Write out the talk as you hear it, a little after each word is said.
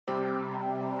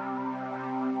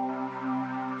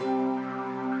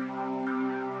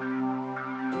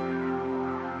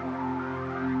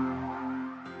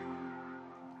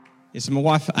Yes, my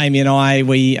wife Amy and I,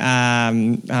 we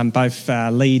both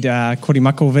lead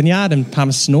Korimako Vineyard in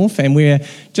Palmerston North, and we're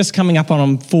just coming up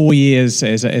on 4 years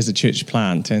as a church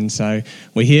plant. And so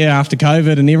we're here after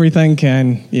COVID and everything,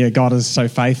 and yeah, God is so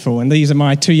faithful. And these are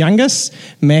my two youngest,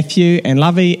 Matthew and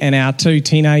Lovey, and our two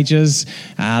teenagers.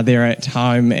 They're at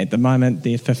home at the moment.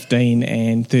 They're 15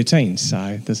 and 13.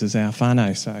 So this is our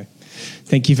whānau. So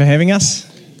thank you for having us.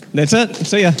 That's it.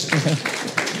 See ya.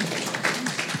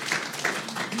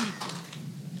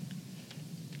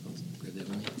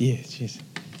 Yeah, cheers.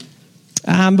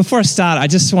 Before I start, I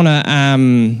just want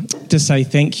to say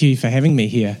thank you for having me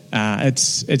here.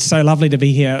 It's so lovely to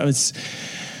be here. It was,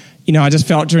 I just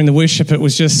felt during the worship it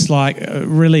was just like a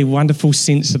really wonderful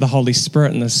sense of the Holy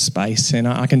Spirit in this space, and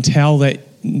I can tell that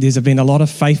there's been a lot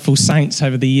of faithful saints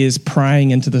over the years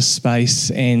praying into this space,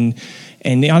 and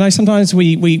I know sometimes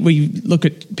we look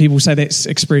at people say that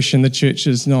expression, the church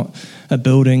is not a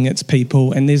building, it's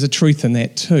people, and there's a truth in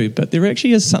that too. But there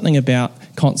actually is something about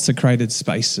consecrated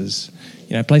spaces,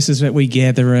 places that we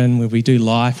gather in, where we do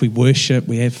life, we worship,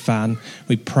 we have fun,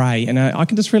 we pray. And I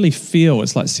can just really feel,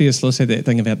 it's like C.S. Lewis said that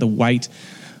thing about the weight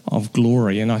of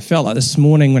glory. And I felt like this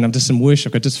morning when I'm just in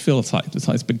worship, I just feel it's like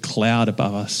this big cloud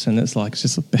above us, and it's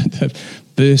just about to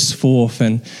burst forth.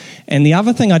 And the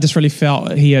other thing I just really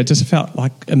felt here, just felt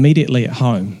like immediately at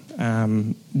home.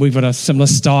 We've got a similar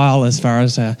style as far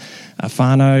as a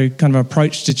whānau kind of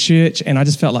approach to church, and I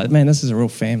just felt like, man, this is a real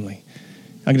family.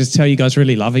 I can just tell you guys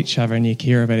really love each other and you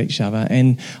care about each other.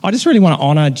 And I just really want to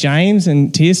honour James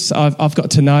and Tess. I've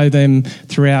got to know them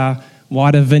through our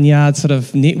wider vineyard sort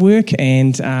of network,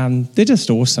 and they're just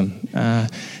awesome.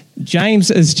 James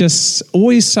is just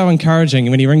always so encouraging.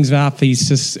 When he rings up, he's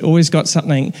just always got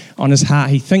something on his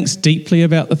heart. He thinks deeply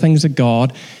about the things of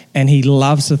God, and he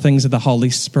loves the things of the Holy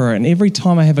Spirit. And every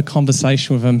time I have a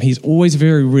conversation with him, he's always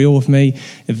very real with me,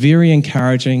 very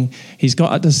encouraging. He's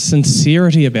got this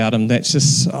sincerity about him that's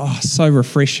just so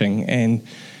refreshing. And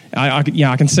I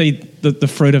can see the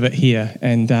fruit of it here.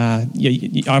 And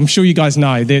I'm sure you guys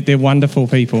know they're wonderful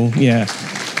people. Yeah.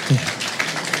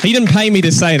 He didn't pay me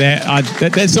to say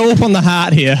that. That's all from the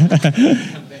heart here.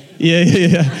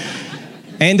 Yeah.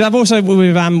 And I've also,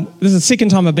 this is the second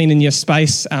time I've been in your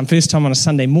space, first time on a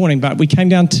Sunday morning, but we came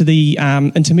down to the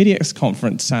Intermediates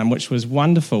Conference, which was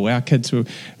wonderful. Our kids were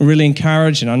really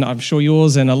encouraged, and I'm sure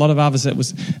yours and a lot of others, it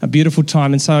was a beautiful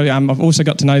time. And so I've also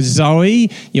got to know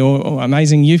Zoe, your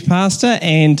amazing youth pastor,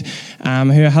 and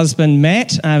her husband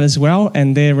Matt as well,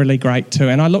 and they're really great too.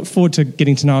 And I look forward to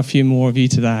getting to know a few more of you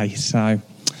today. So,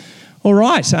 all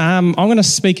right, I'm going to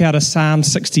speak out of Psalm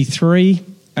 63.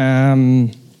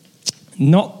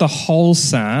 Not the whole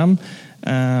psalm,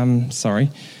 sorry,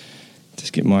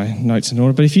 just get my notes in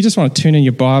order. But if you just want to turn in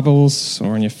your Bibles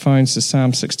or on your phones to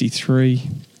Psalm 63,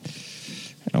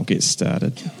 and I'll get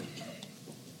started.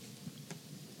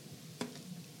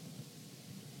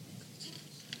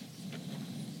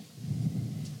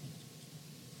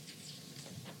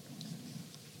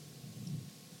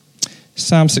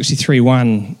 Psalm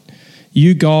 63:1.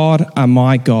 You, God, are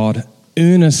my God.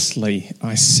 Earnestly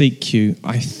I seek you,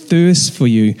 I thirst for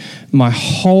you. My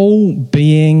whole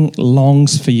being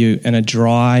longs for you in a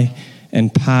dry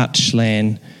and parched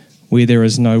land where there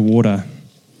is no water.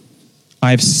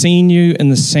 I have seen you in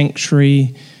the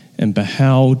sanctuary and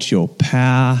beheld your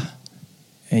power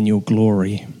and your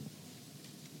glory.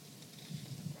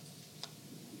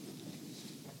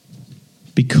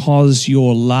 Because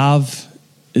your love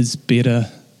is better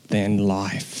than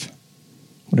life.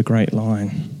 What a great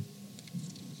line.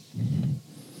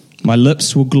 My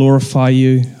lips will glorify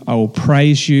you. I will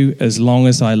praise you as long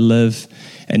as I live.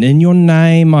 And in your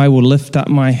name I will lift up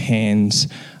my hands.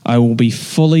 I will be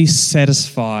fully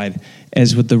satisfied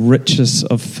as with the richest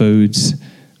of foods.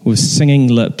 With singing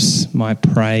lips, my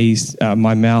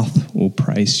mouth will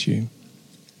praise you.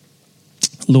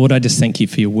 Lord, I just thank you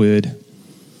for your word.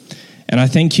 And I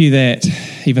thank you that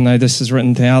even though this was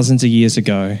written thousands of years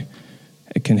ago,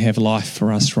 it can have life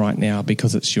for us right now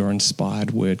because it's your inspired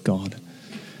word, God.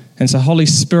 And so, Holy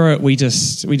Spirit, we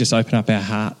just open up our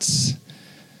hearts.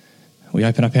 We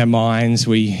open up our minds.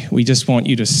 We just want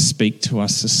you to speak to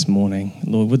us this morning.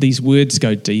 Lord, would these words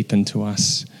go deep into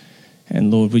us?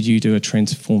 And Lord, would you do a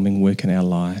transforming work in our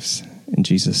lives? In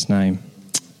Jesus' name,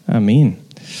 amen.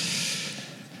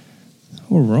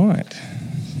 All right.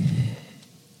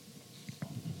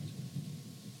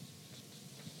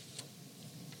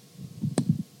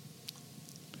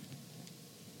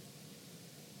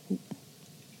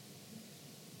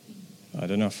 I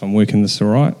don't know if I'm working this all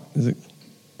right. Is it?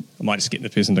 I might just get the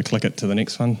person to click it to the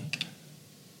next one.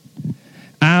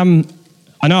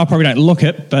 I know I probably don't look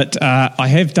it, but I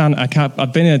have done a couple.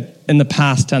 I've been in the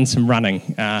past done some running.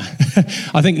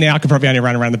 I think now I could probably only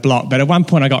run around the block, but at one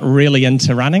point I got really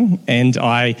into running, and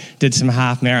I did some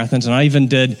half marathons, and I even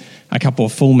did a couple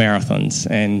of full marathons,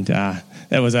 and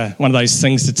that was one of those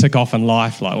things to tick off in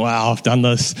life. Like, wow, I've done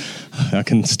this. I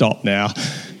can stop now.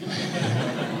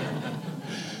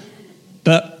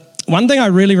 But one thing I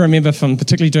really remember from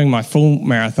particularly doing my full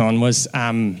marathon was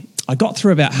I got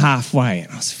through about halfway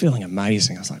and I was feeling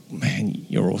amazing. I was like, man,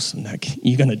 you're awesome, Nick.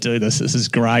 You're going to do this. This is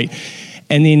great.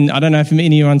 And then, I don't know if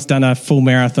anyone's done a full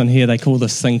marathon here, they call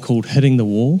this thing called hitting the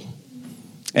wall.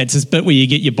 It's this bit where you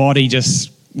get your body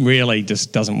just really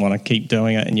just doesn't want to keep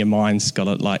doing it, and your mind's got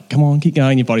it like, come on, keep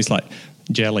going. Your body's like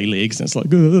jelly legs, and it's like,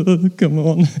 oh, come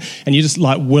on. And you're just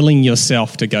like willing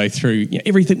yourself to go through.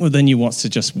 Everything within you wants to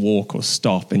just walk or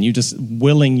stop, and you're just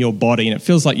willing your body, and it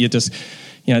feels like you're just...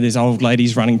 there's old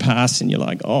ladies running past and you're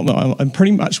like, oh, no, I'm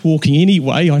pretty much walking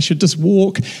anyway. I should just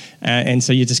walk. And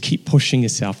so you just keep pushing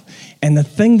yourself. And the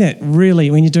thing that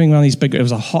really, when you're doing one of these big, it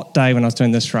was a hot day when I was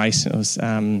doing this race. And it was,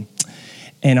 and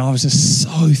I was just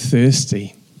so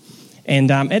thirsty.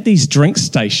 And at these drink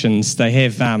stations, they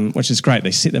have, which is great,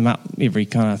 they set them up every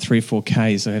kind of 3 or 4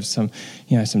 Ks. They have some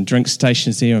drink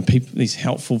stations there, and people, these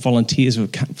helpful volunteers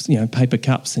with cups, paper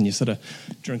cups, and you're sort of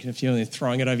drinking a few and then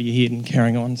throwing it over your head and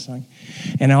carrying on.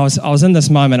 And I was in this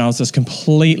moment, I was just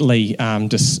completely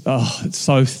it's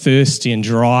so thirsty and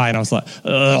dry, and I was like,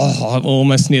 I'm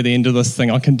almost near the end of this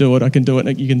thing. I can do it,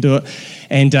 Nick, you can do it.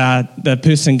 And the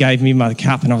person gave me my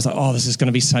cup, and I was like, oh, this is going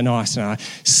to be so nice. And I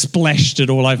splashed it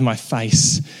all over my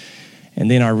face. And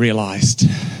then I realised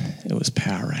it was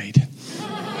Powerade.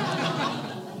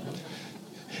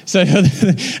 So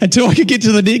until I could get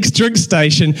to the next drink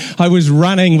station, I was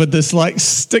running with this like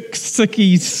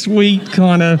sticky, sweet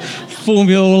kind of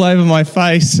formula all over my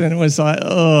face. And it was like,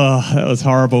 oh, that was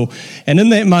horrible. And in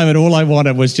that moment, all I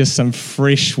wanted was just some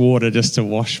fresh water just to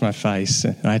wash my face.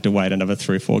 And I had to wait another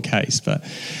 3 or 4 Ks. But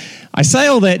I say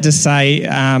all that to say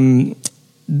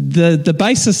the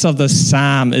basis of this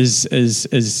psalm is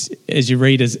as you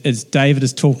read, is David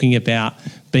is talking about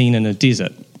being in a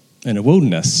desert, in a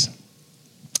wilderness.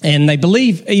 And they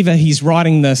believe either he's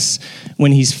writing this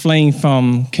when he's fleeing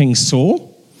from King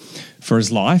Saul for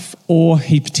his life, or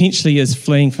he potentially is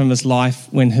fleeing from his life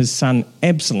when his son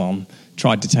Absalom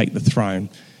tried to take the throne.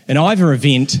 In either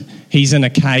event, he's in a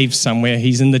cave somewhere,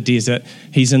 he's in the desert,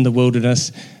 he's in the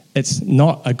wilderness. It's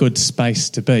not a good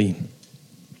space to be.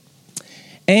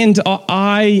 And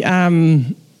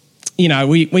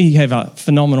we have a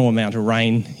phenomenal amount of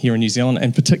rain here in New Zealand,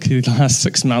 and particularly the last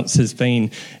 6 months has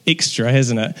been extra,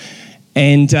 hasn't it?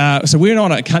 And so we're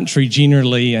not a country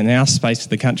generally in our space of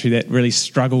the country that really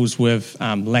struggles with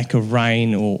lack of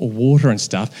rain or water and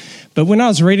stuff. But when I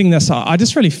was reading this, I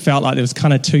just really felt like there was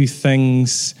kind of 2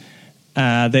 things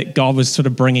that God was sort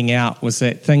of bringing out. Was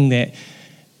that thing that,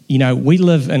 we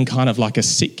live in kind of like a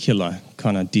secular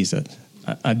kind of desert,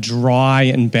 a dry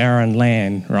and barren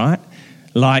land, right?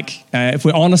 Like, if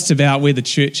we're honest about where the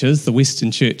church is, the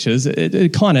Western church is,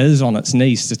 it kind of is on its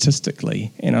knees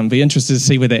statistically. And I'd be interested to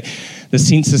see where the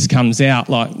census comes out,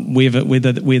 like where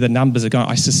the numbers are going.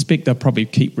 I suspect they'll probably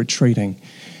keep retreating.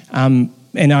 And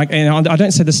I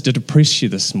don't say this to depress you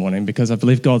this morning, because I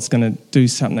believe God's going to do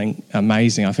something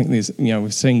amazing. I think there's,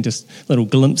 we're seeing just little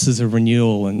glimpses of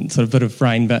renewal and sort of a bit of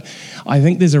rain. But I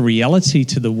think there's a reality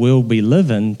to the world we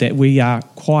live in that we are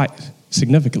quite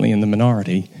significantly in the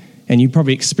minority. And you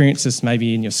probably experience this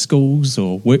maybe in your schools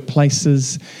or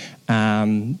workplaces.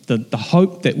 The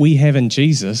hope that we have in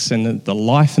Jesus and the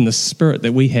life and the spirit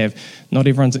that we have, not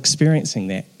everyone's experiencing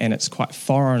that. And it's quite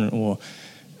foreign or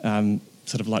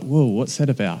sort of like, whoa, what's that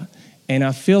about? And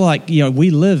I feel like, we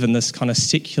live in this kind of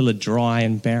secular, dry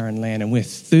and barren land, and we're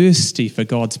thirsty for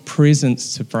God's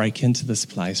presence to break into this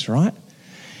place, right?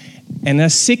 And the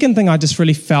second thing I just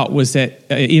really felt was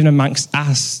that even amongst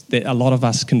us, that a lot of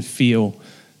us can feel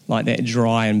like that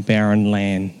dry and barren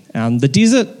land. The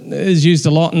desert is used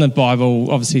a lot in the Bible,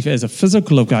 obviously as a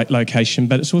physical location,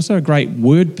 but it's also a great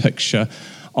word picture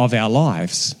of our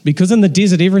lives. Because in the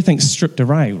desert, everything's stripped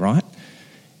away, right?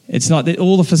 It's like that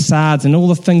all the facades and all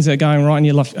the things that are going right in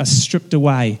your life are stripped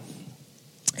away.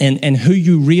 And who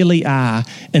you really are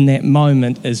in that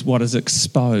moment is what is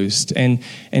exposed. And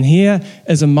here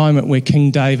is a moment where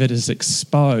King David is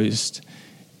exposed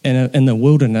in the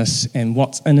wilderness, and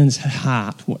what's in his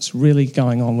heart, what's really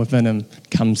going on within him,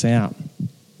 comes out.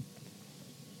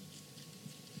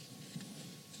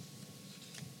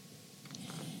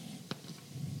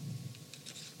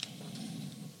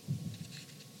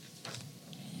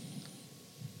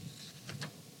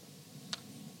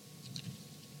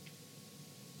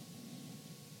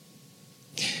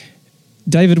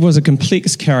 David was a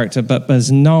complex character, but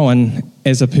was known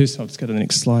as a person. I'll just go to the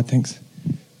next slide, thanks.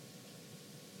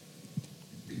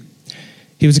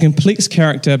 He was a complex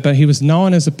character, but he was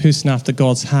known as a person after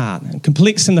God's heart.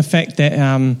 Complex in the fact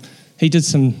that he did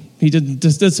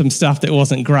some stuff that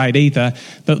wasn't great either.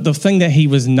 But the thing that he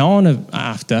was known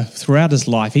after throughout his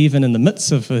life, even in the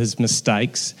midst of his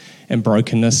mistakes and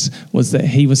brokenness, was that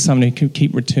he was someone who could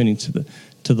keep returning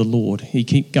to the Lord. He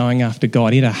kept going after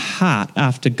God. He had a heart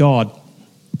after God.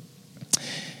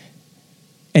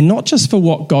 And not just for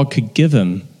what God could give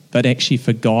him, but actually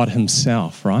for God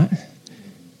himself, right?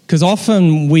 Because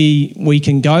often we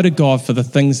can go to God for the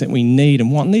things that we need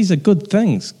and want. And these are good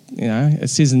things. You know, it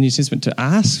says in the New Testament to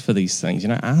ask for these things. You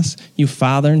know, ask your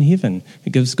Father in heaven. He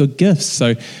gives good gifts.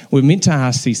 So we're meant to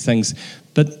ask these things.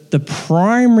 But the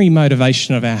primary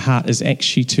motivation of our heart is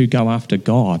actually to go after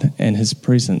God and his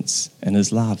presence and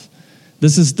his love.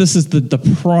 This is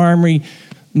the primary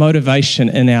motivation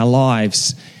in our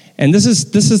lives. And this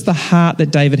is the heart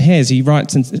that David has. He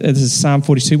writes, this is Psalm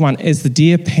 42:1, as the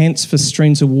deer pants for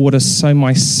streams of water, so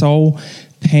my soul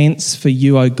pants for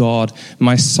you, O God.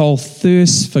 My soul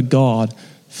thirsts for God,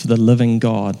 for the living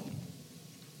God.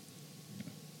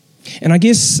 And I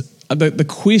guess the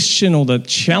question or the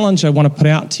challenge I want to put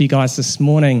out to you guys this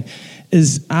morning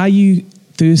is, are you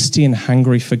thirsty and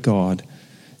hungry for God?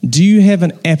 Do you have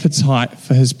an appetite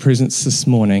for his presence this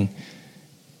morning?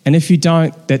 And if you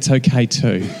don't, that's okay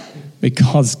too,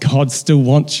 because God still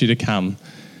wants you to come.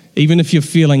 Even if you're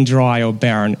feeling dry or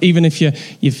barren, even if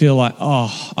you feel like,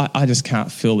 I just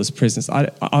can't feel this presence.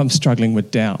 I'm struggling with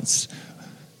doubts,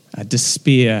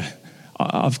 despair.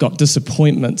 I've got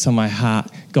disappointments on my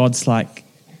heart. God's like,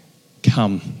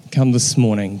 come this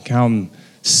morning. Come,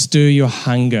 stir your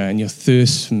hunger and your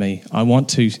thirst for me. I want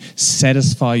to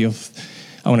satisfy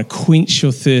I want to quench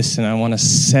your thirst, and I want to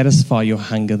satisfy your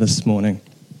hunger this morning.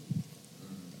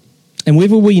 And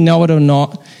whether we know it or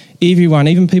not, everyone,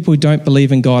 even people who don't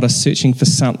believe in God, are searching for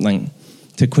something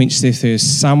to quench their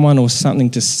thirst, someone or something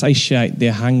to satiate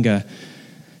their hunger.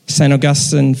 St.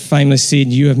 Augustine famously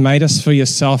said, you have made us for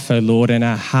yourself, O Lord, and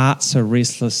our hearts are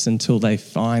restless until they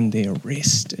find their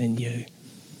rest in you.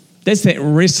 That's that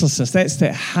restlessness, that's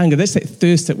that hunger, that's that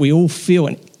thirst that we all feel,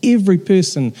 and every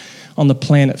person on the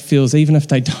planet feels, even if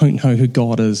they don't know who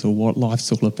God is or what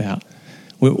life's all about.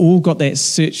 We've all got that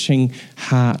searching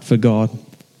heart for God.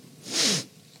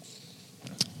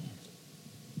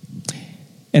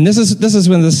 And this is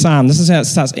when the psalm, this is how it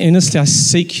starts. Earnestly I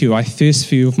seek you, I thirst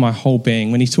for you with my whole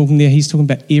being. When he's talking there, he's talking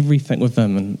about everything with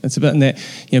him. And it's about in that,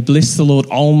 bless the Lord,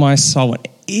 all my soul, and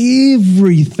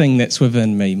everything that's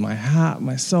within me, my heart,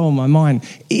 my soul, my mind,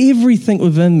 everything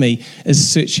within me is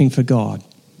searching for God.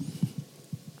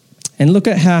 And look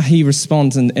at how he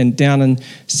responds, and down in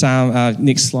Psalm,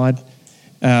 next slide,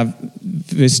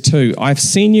 verse 2, I've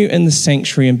seen you in the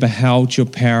sanctuary and beheld your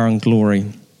power and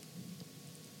glory.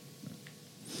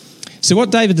 So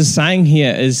what David is saying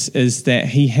here is that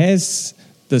he has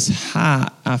this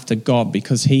heart after God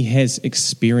because he has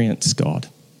experienced God.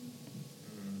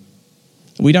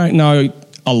 We don't know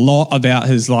a lot about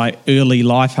his early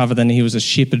life other than he was a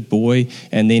shepherd boy,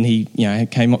 and then he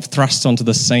came up thrust onto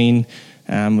the scene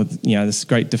with this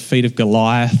great defeat of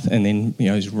Goliath, and then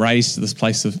he's raised to this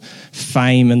place of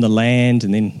fame in the land,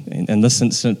 and then in this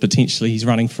incident potentially he's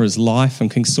running for his life from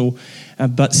King Saul.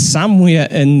 But somewhere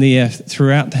in there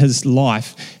throughout his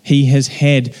life he has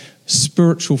had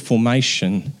spiritual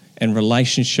formation and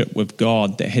relationship with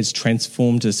God that has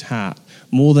transformed his heart.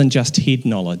 More than just head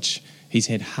knowledge, he's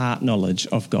had heart knowledge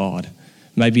of God.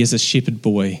 Maybe as a shepherd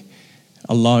boy,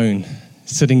 alone,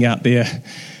 sitting out there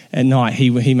at night,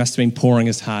 he must have been pouring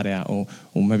his heart out, or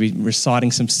maybe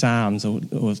reciting some psalms or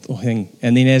thing.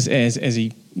 And then as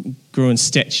he grew in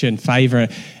stature and favour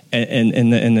in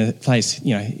the place,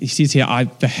 he says here, I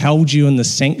beheld you in the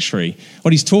sanctuary.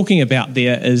 What he's talking about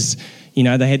there is, they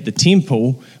had the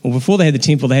temple. Well, before they had the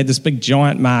temple, they had this big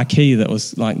giant marquee that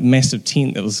was like massive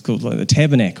tent that was called the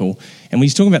tabernacle. And when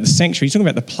he's talking about the sanctuary, he's talking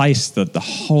about the place, the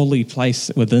holy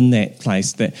place within that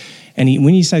place. When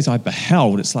he says, I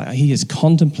beheld, it's like he has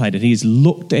contemplated, he has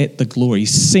looked at the glory,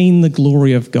 he's seen the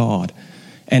glory of God,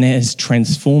 and it has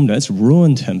transformed it. It's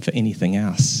ruined him for anything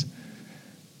else.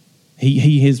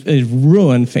 He is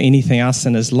ruined for anything else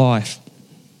in his life.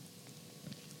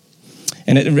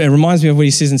 And it reminds me of what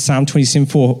he says in Psalm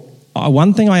 27:4.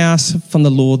 One thing I ask from the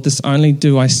Lord, this only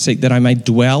do I seek, that I may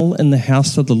dwell in the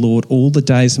house of the Lord all the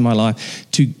days of my life,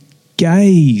 to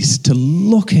gaze, to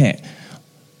look at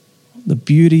the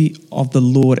beauty of the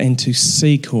Lord, and to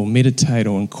seek or meditate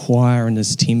or inquire in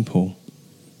his temple.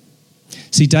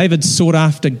 See, David sought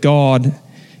after God,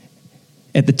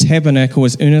 at the tabernacle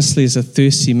as earnestly as a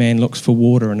thirsty man looks for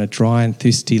water in a dry and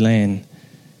thirsty land.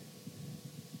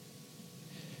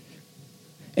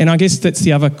 And I guess that's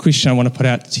the other question I want to put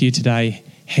out to you today.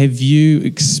 Have you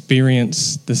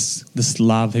experienced this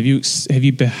love? Have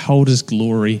you beheld His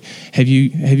glory? Have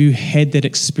you had that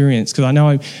experience? Because I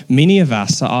know many of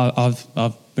us.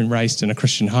 I've been raised in a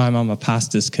Christian home. I'm a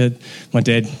pastor's kid. My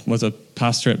dad was a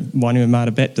pastor at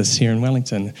Wainuiomata Baptist here in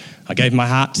Wellington. I gave my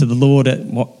heart to the Lord at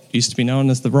what used to be known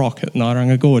as the Rock at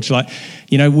Nairanga Gorge.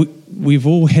 We've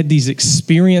all had these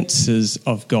experiences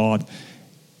of God,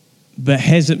 but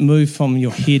has it moved from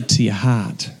your head to your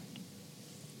heart?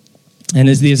 And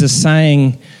there's a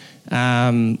saying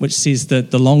which says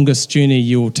that the longest journey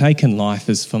you'll take in life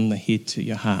is from the head to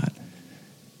your heart.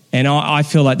 And I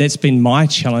feel like that's been my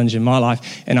challenge in my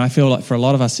life. And I feel like for a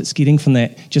lot of us, it's getting from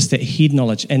that head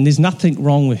knowledge. And there's nothing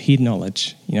wrong with head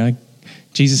knowledge.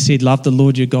 Jesus said, love the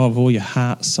Lord your God with all your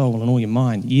heart, soul, and all your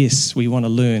mind. Yes, we want to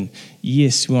learn.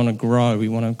 Yes, we want to grow. We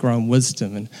want to grow in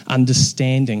wisdom and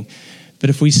understanding. But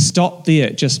if we stop there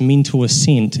at just mental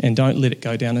assent and don't let it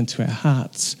go down into our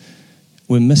hearts,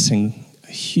 we're missing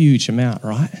a huge amount,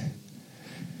 right?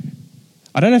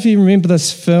 I don't know if you remember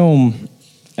this film.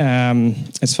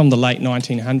 It's from the late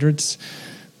 1900s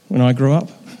when I grew up.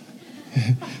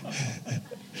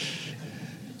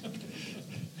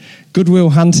 Good Will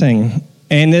Hunting.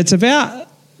 And it's about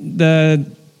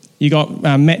you got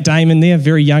Matt Damon there,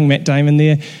 very young Matt Damon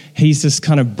there. He's this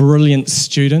kind of brilliant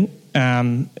student.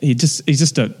 He's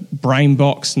just a brain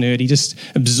box nerd. He just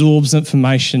absorbs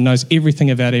information, knows everything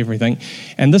about everything.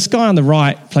 And this guy on the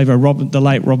right, played by the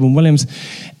late Robin Williams,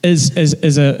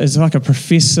 is like a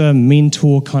professor,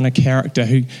 mentor kind of character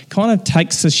who kind of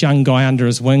takes this young guy under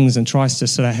his wings and tries to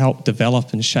sort of help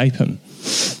develop and shape him.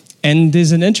 And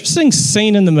there's an interesting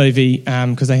scene in the movie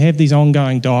because they have these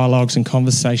ongoing dialogues and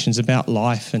conversations about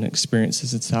life and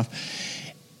experiences and stuff.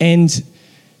 And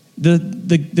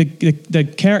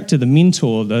the character, the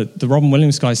mentor, the Robin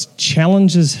Williams guy,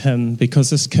 challenges him because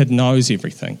this kid knows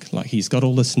everything. Like, he's got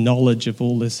all this knowledge of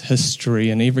all this history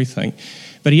and everything.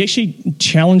 But he actually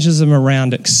challenges him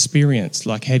around experience.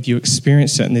 Like, have you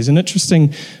experienced it? And there's an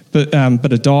interesting bit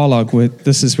of dialogue where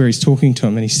this is where he's talking to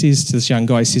him. And he says to this young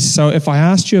guy, he says, so if I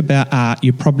asked you about art,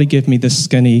 you'd probably give me this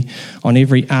skinny on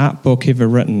every art book ever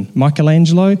written.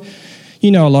 Michelangelo?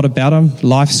 You know a lot about him,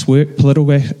 life's work,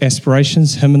 political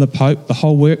aspirations, him and the Pope, the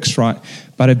whole works, right?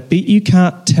 But I bet you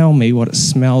can't tell me what it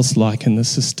smells like in the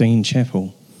Sistine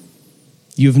Chapel.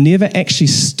 You've never actually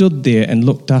stood there and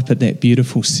looked up at that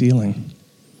beautiful ceiling.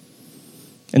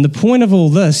 And the point of all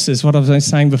this is what I was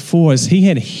saying before, is he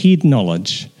had head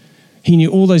knowledge. He knew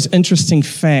all those interesting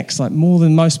facts, like more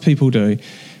than most people do.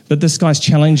 But this guy's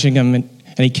challenging him, and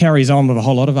he carries on with a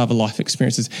whole lot of other life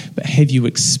experiences. But have you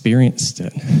experienced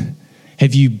it?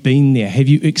 Have you been there? Have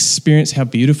you experienced how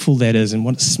beautiful that is and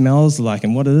what it smells like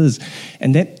and what it is?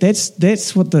 And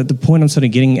that's what the point I'm sort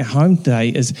of getting at home today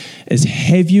is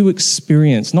have you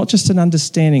experienced, not just an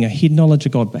understanding, a head knowledge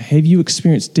of God, but have you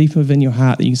experienced deep within your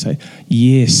heart that you can say,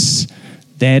 yes,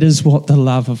 that is what the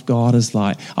love of God is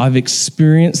like. I've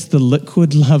experienced the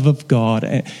liquid love of God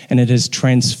and it has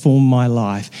transformed my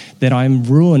life, that I'm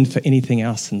ruined for anything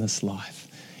else in this life.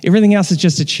 Everything else is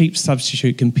just a cheap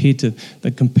substitute compared to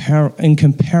the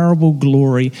incomparable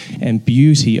glory and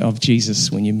beauty of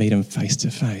Jesus when you meet him face to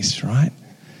face, right?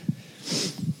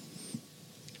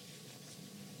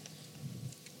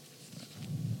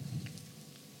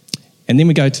 And then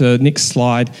we go to the next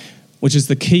slide, which is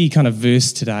the key kind of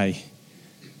verse today.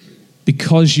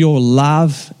 Because your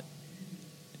love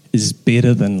is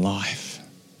better than life.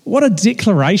 What a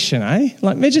declaration, eh?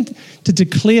 Like, imagine to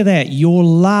declare that your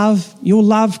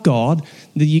love, God,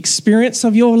 the experience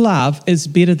of your love is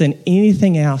better than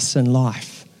anything else in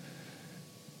life.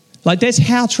 Like, that's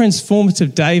how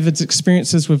transformative David's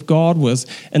experiences with God was.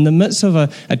 In the midst of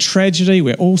a tragedy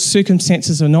where all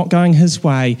circumstances are not going his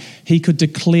way, he could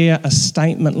declare a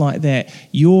statement like that.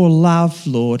 Your love,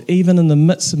 Lord, even in the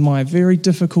midst of my very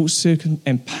difficult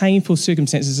and painful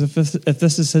circumstances, if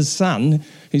this is his son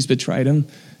who's betrayed him,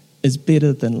 is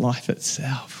better than life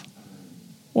itself.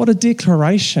 What a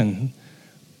declaration.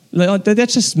 Like, that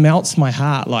just melts my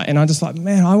heart. Like, and I'm just like,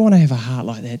 man, I want to have a heart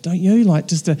like that, don't you? Like,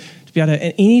 just to be able to,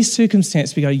 in any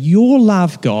circumstance, we go, your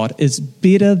love, God, is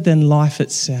better than life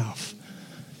itself.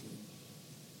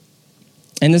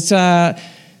 And it's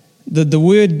the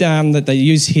word that they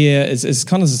use here is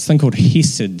kind of this thing called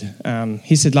hesed,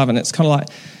 hesed love, and it's kind of like,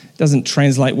 doesn't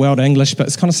translate well to English, but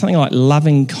it's kind of something like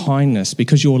loving kindness,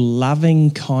 because your loving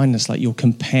kindness, like your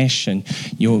compassion,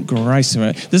 your grace.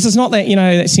 This is not that,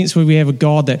 that sense where we have a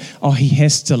God that, he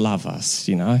has to love us,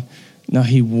 No,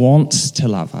 he wants to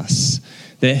love us.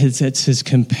 It's his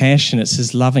compassion, it's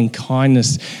his loving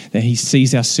kindness that he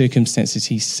sees our circumstances,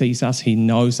 he sees us, he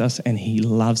knows us, and he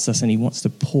loves us, and he wants to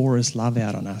pour his love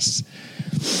out on us.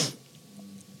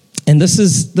 And this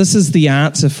is the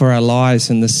answer for our lives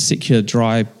in this secular,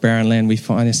 dry, barren land we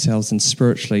find ourselves in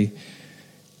spiritually.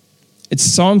 It's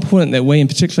so important that we, and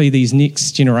particularly these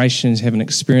next generations, haven't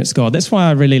experienced God. That's why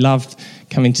I really loved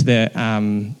coming to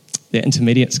the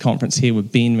intermediates conference here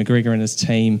with Ben McGregor and his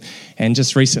team. And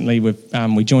just recently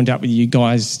we joined up with you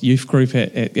guys' youth group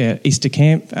at Easter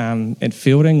Camp at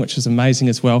Fielding, which was amazing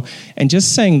as well. And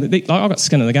just seeing, I've got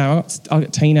skin in the game. I've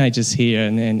got teenagers here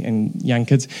and young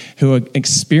kids who are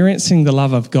experiencing the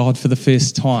love of God for the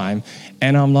first time.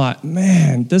 And I'm like,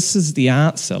 man, this is the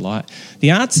answer. Like,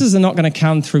 the answers are not going to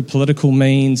come through political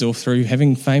means or through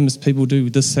having famous people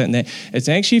do this, that, and that. It's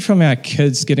actually from our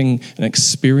kids getting an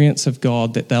experience of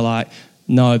God that they're like,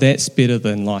 no, that's better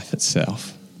than life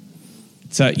itself.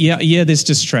 So, yeah, there's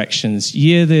distractions.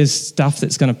 Yeah, there's stuff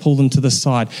that's going to pull them to the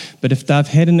side. But if they've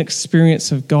had an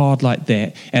experience of God like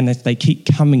that, and if they keep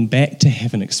coming back to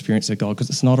have an experience of God, because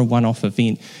it's not a one-off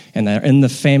event, and they're in the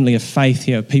family of faith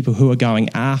here, people who are going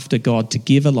after God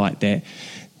together like that,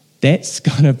 that's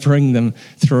going to bring them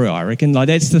through, I reckon. Like,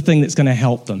 that's the thing that's going to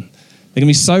help them. They're going to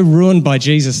be so ruined by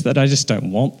Jesus that they just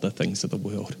don't want the things of the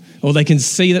world. Or they can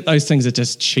see that those things are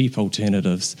just cheap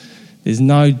alternatives. There's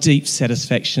no deep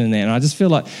satisfaction in that. And I just feel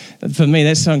like, for me,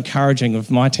 that's so encouraging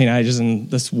of my teenagers in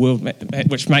this world,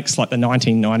 which makes like the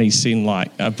 1990s seem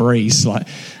like a breeze. Like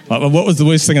what was the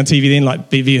worst thing on TV then? Like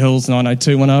Beverly Hills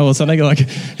 90210 or something? Like,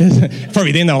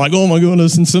 probably then they were like, oh my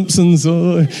goodness, and Simpsons.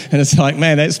 Oh. And it's like,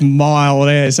 man, that's mild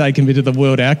as compared to the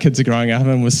world our kids are growing up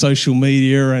in with social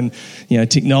media and,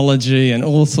 technology and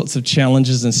all sorts of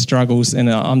challenges and struggles. And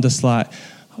I'm just like,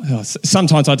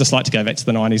 sometimes I just like to go back to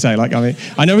the 90s.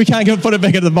 I know we can't put it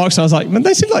back into the box. I was like, man,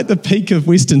 they seem like the peak of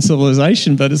Western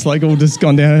civilization, but it's like all just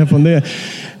gone down from there.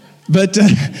 But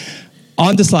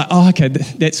I'm just like, okay,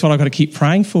 that's what I've got to keep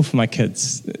praying for my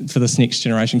kids, for this next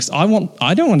generation. Because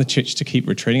I don't want the church to keep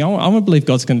retreating. I want to believe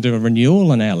God's going to do a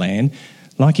renewal in our land,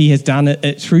 like he has done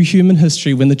it through human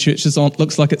history when the church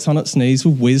looks like it's on its knees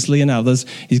with Wesley and others.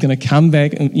 He's going to come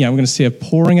back and, we're going to see a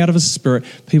pouring out of his spirit,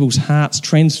 people's hearts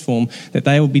transform, that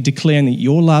they will be declaring that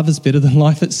your love is better than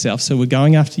life itself. So we're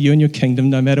going after you and your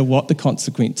kingdom no matter what the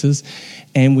consequences.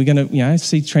 And we're going to,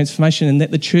 see transformation, and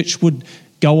that the church would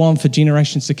go on for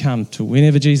generations to come, to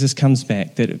whenever Jesus comes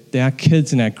back, that our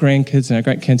kids and our grandkids and our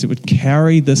great-kids would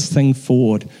carry this thing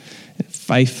forward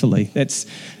faithfully.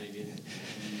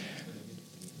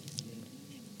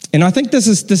 And I think this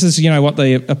is what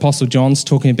the Apostle John's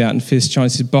talking about in 1 John. He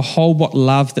says, behold what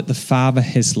love that the Father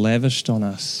has lavished on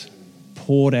us,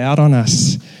 poured out on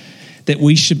us, that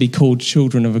we should be called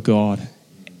children of a God.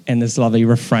 And this lovely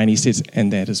refrain, he says,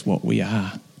 and that is what we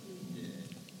are.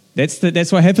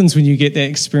 That's what happens when you get that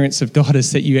experience of God,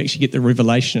 is that you actually get the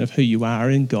revelation of who you are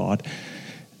in God,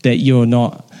 that you're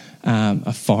not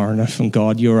a foreigner from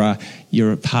God, you're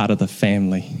a part of the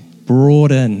family,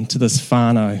 brought in to this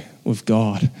whānau with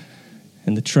God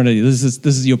and the Trinity. This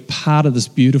is you're part of this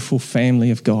beautiful family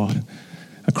of God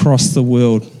across the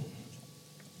world.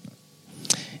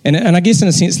 And I guess in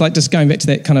a sense, like just going back to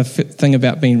that kind of thing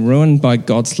about being ruined by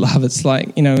God's love, it's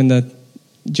like, when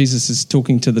Jesus is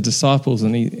talking to the disciples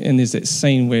and there's that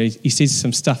scene where he says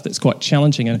some stuff that's quite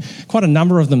challenging, and quite a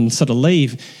number of them sort of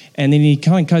leave, and then he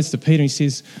kind of goes to Peter and he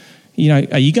says,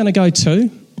 are you going to go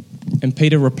too? And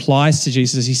Peter replies to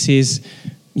Jesus, he says,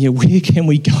 where can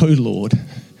we go, Lord?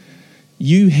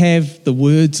 You have the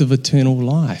words of eternal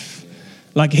life.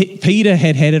 Like Peter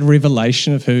had a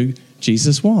revelation of who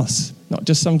Jesus was. Not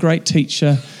just some great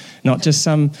teacher, not just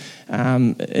some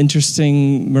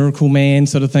interesting miracle man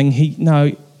sort of thing.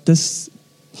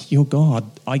 You're God.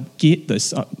 I get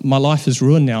this. My life is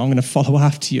ruined now. I'm going to follow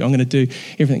after you. I'm going to do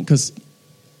everything, because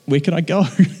where can I go?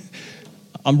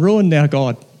 I'm ruined now,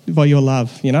 God, by your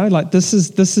love. This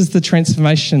is the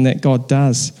transformation that God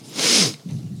does.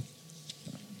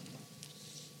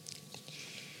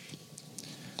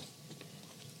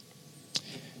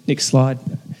 Next slide.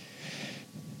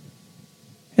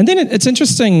 And then it's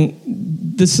interesting,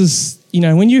 this is,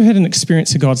 when you had an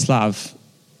experience of God's love,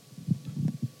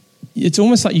 it's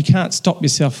almost like you can't stop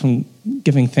yourself from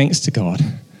giving thanks to God.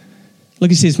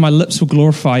 Look, he says, my lips will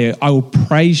glorify you. I will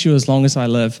praise you as long as I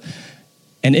live.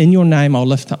 And in your name, I'll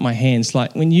lift up my hands.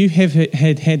 Like when you have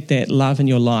had that love in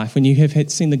your life, when you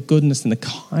have seen the goodness and the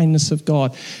kindness of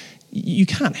God, you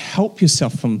can't help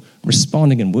yourself from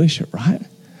responding in worship, right?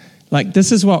 Like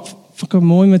this is what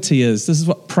whakamoimati is. This is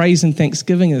what praise and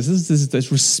thanksgiving is. This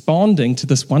is responding to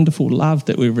this wonderful love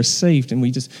that we've received, and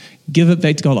we just give it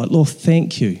back to God like, Lord,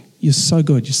 thank you. You're so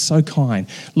good. You're so kind.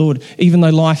 Lord, even though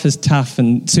life is tough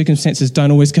and circumstances don't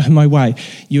always go my way,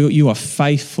 you are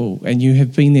faithful, and you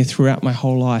have been there throughout my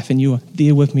whole life, and you are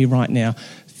there with me right now.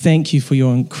 Thank you for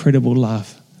your incredible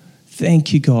love.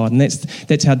 Thank you, God. And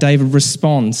that's how David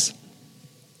responds.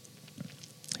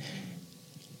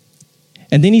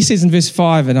 And then he says in verse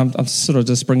 5, and I'm sort of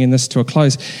just bringing this to a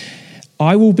close,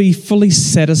 I will be fully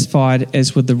satisfied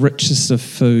as with the richest of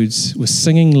foods. With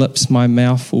singing lips, my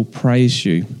mouth will praise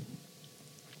you.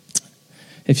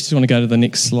 If you just want to go to the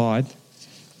next slide.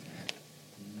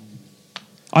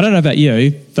 I don't know about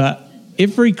you, but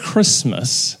every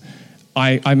Christmas,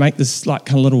 I make this like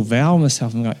kind of little vow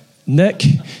myself. I'm like, Nick,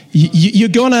 you're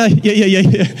gonna,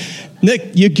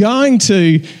 Nick, you're going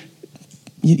to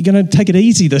take it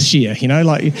easy this year,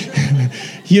 like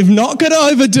you've not got to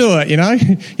overdo it,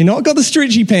 You're not got the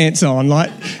stretchy pants on,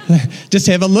 like just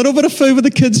have a little bit of food with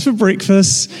the kids for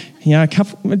breakfast,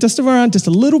 just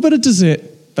a little bit of dessert.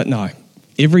 But no,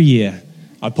 every year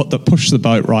I push the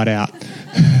boat right out.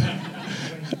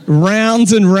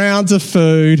 Rounds and rounds of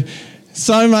food.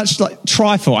 So much like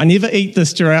trifle. I never eat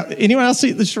this throughout. Anyone else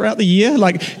eat this throughout the year?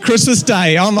 Like Christmas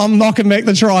Day, I'm knocking back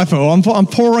the trifle. I'm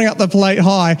pouring up the plate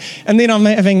high, and then I'm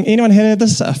having. Anyone had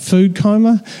this? A food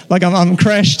coma? Like I'm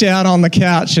crashed out on the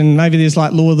couch, and maybe there's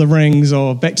like Lord of the Rings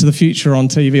or Back to the Future on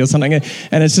TV or something,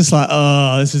 and it's just like,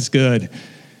 oh, this is good.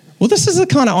 Well, this is the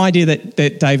kind of idea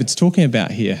that David's talking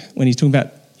about here when he's talking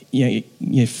about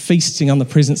feasting on the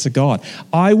presence of God.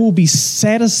 I will be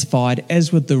satisfied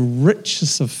as with the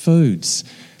richest of foods.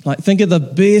 Like think of the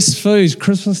best foods,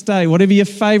 Christmas Day, whatever your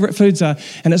favourite foods are,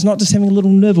 and it's not just having a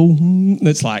little nibble.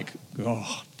 It's like,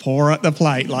 pour at the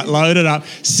plate, like load it up,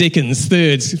 seconds,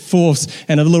 thirds, fourths,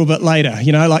 and a little bit later.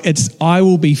 I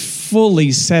will be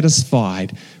fully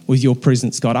satisfied with your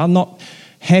presence, God. I'm not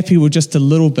happy with just a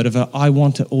little bit of it. I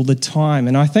want it all the time.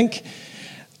 And I think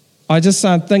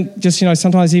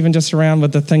sometimes even just around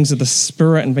with the things of the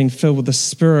Spirit and being filled with the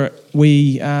Spirit,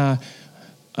 I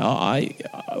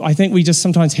think we just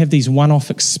sometimes have these one-off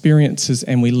experiences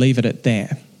and we leave it at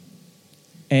that.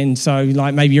 And so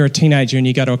like maybe you're a teenager and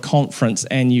you go to a conference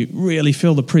and you really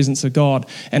feel the presence of God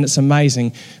and it's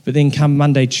amazing, but then come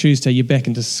Monday, Tuesday, you're back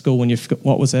into school and you forget,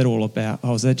 what was that all about?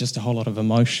 Oh, was that just a whole lot of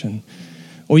emotion?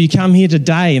 Or you come here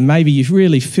today and maybe you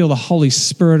really feel the Holy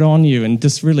Spirit on you and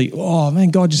just really, oh man,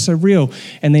 God, you're so real.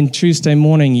 And then Tuesday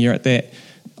morning you're at that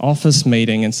office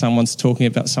meeting and someone's talking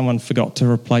about someone forgot to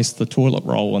replace the toilet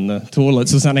roll in the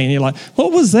toilets or something, and you're like,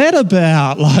 what was that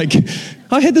about? Like,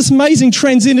 I had this amazing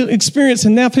transcendent experience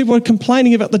and now people are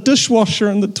complaining about the dishwasher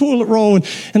and the toilet roll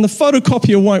and the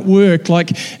photocopier won't work.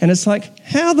 And it's like,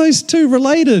 how are those two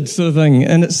related sort of thing?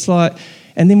 And it's like,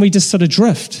 and then we just sort of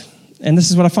drift. And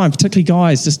this is what I find, particularly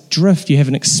guys, just drift. You have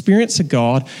an experience of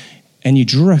God and you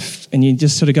drift and you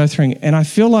just sort of go through. And I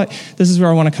feel like this is where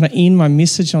I want to kind of end my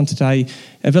message on today,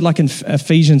 a bit like in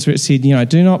Ephesians where it said,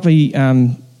 do not be,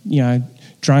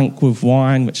 drunk with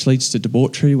wine, which leads to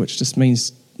debauchery, which just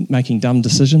means making dumb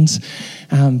decisions,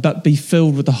 but be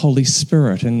filled with the Holy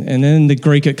Spirit. And in the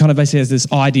Greek, it kind of basically has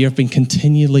this idea of being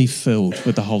continually filled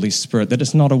with the Holy Spirit, that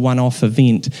it's not a one-off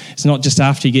event. It's not just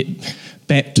after you get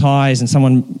baptized and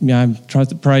someone tries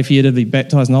to pray for you to be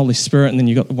baptized in the Holy Spirit and then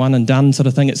you've got the one and done sort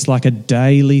of thing. It's like a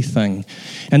daily thing.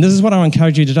 And this is what I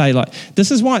encourage you today.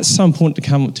 This is why it's so important to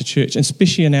come to church,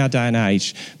 especially in our day and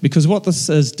age, because what this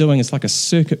is doing is like a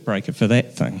circuit breaker for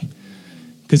that thing.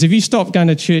 Because if you stop going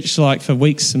to church for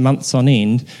weeks and months on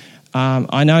end,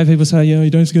 I know people say, you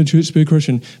don't have to go to church to be a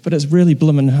Christian, but it's really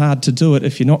blimmin' hard to do it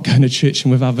if you're not going to church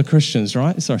and with other Christians,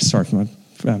 right? Sorry for my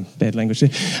bad language there.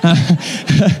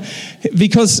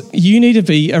 Because you need to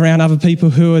be around other people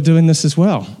who are doing this as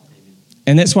well.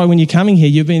 And that's why when you're coming here,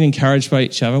 you're being encouraged by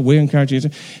each other. We're encouraging each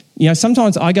other.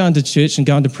 Sometimes I go into church and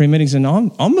go into prayer meetings and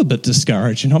I'm a bit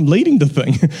discouraged and I'm leading the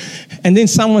thing. And then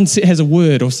someone has a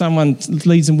word or someone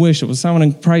leads in worship or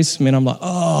someone prays for me and I'm like,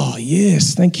 oh,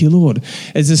 yes, thank you, Lord.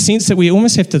 There's a sense that we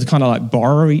almost have to kind of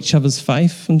borrow each other's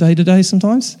faith from day to day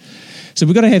sometimes. So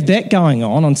we've got to have that going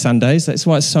on Sundays. That's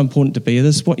why it's so important to be here.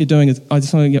 This is what you're doing. I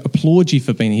just want to applaud you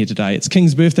for being here today. It's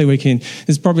King's birthday weekend.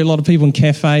 There's probably a lot of people in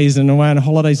cafes and away on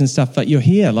holidays and stuff, but you're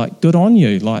here. Good on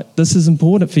you. This is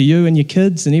important for you and your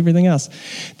kids and everything else.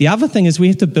 The other thing is we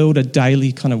have to build a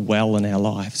daily kind of well in our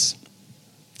lives.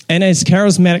 And as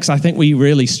charismatics, I think we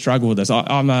really struggle with this.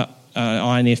 I'm a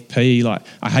INFP,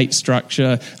 I hate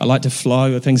structure, I like to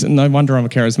flow with things, no wonder I'm a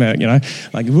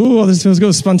charismatic, ooh, this feels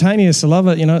good, spontaneous, I love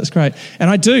it, it's great. And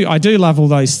I do love all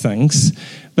those things,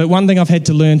 But one thing I've had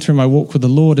to learn through my walk with the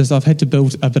Lord is I've had to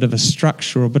build a bit of a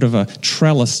structure, a bit of a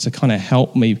trellis to kind of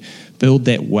help me build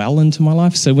that well into my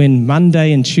life. So when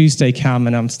Monday and Tuesday come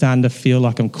and I'm starting to feel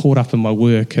like I'm caught up in my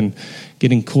work and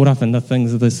getting caught up in the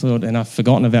things of this world and I've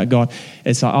forgotten about God,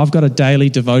 it's like I've got a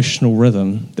daily devotional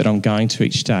rhythm that I'm going to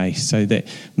each day. So that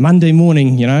Monday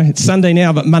morning, it's Sunday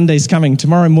now, but Monday's coming.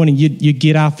 Tomorrow morning you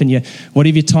get up and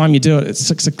whatever time you do it, it's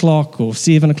 6 o'clock or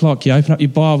 7 o'clock, you open up your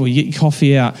Bible, you get your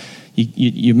coffee out,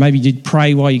 you maybe you'd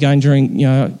pray while you're going during,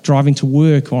 driving to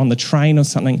work or on the train or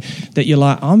something, that you're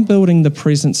like, I'm building the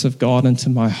presence of God into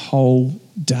my whole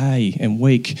day and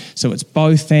week. So it's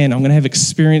both and. I'm going to have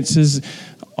experiences,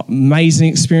 amazing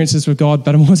experiences with God,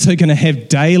 but I'm also going to have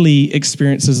daily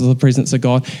experiences of the presence of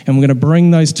God, and we're going to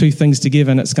bring those two things together,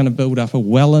 and it's going to build up a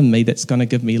well in me that's going to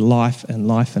give me life and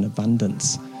life in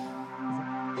abundance.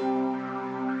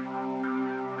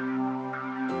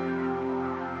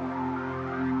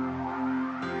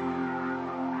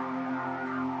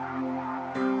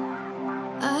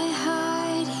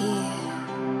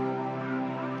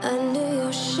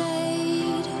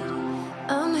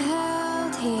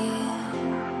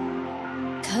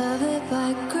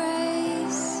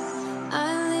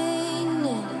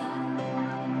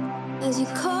 As you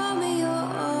call